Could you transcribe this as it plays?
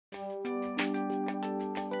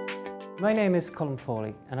My name is Colum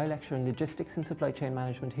Foley and I lecture in Logistics and Supply Chain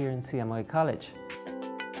Management here in CMI College.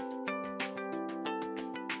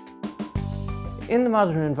 In the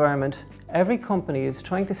modern environment, every company is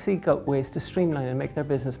trying to seek out ways to streamline and make their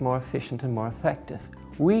business more efficient and more effective.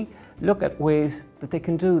 We look at ways that they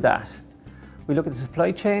can do that. We look at the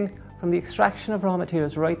supply chain from the extraction of raw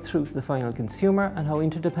materials right through to the final consumer and how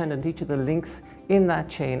interdependent each of the links in that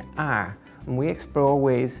chain are. And we explore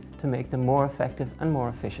ways to make them more effective and more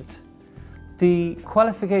efficient. The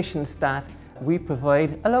qualifications that we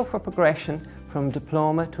provide allow for progression from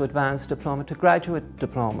diploma to advanced diploma to graduate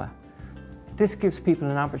diploma. This gives people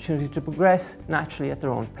an opportunity to progress naturally at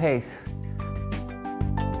their own pace.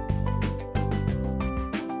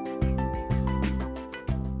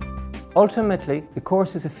 Ultimately, the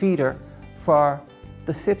course is a feeder for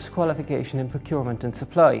the SIPS qualification in procurement and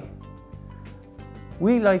supply.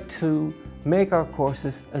 We like to make our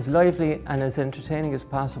courses as lively and as entertaining as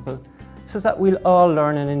possible so that we'll all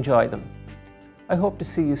learn and enjoy them. I hope to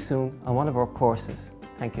see you soon on one of our courses.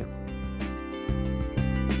 Thank you.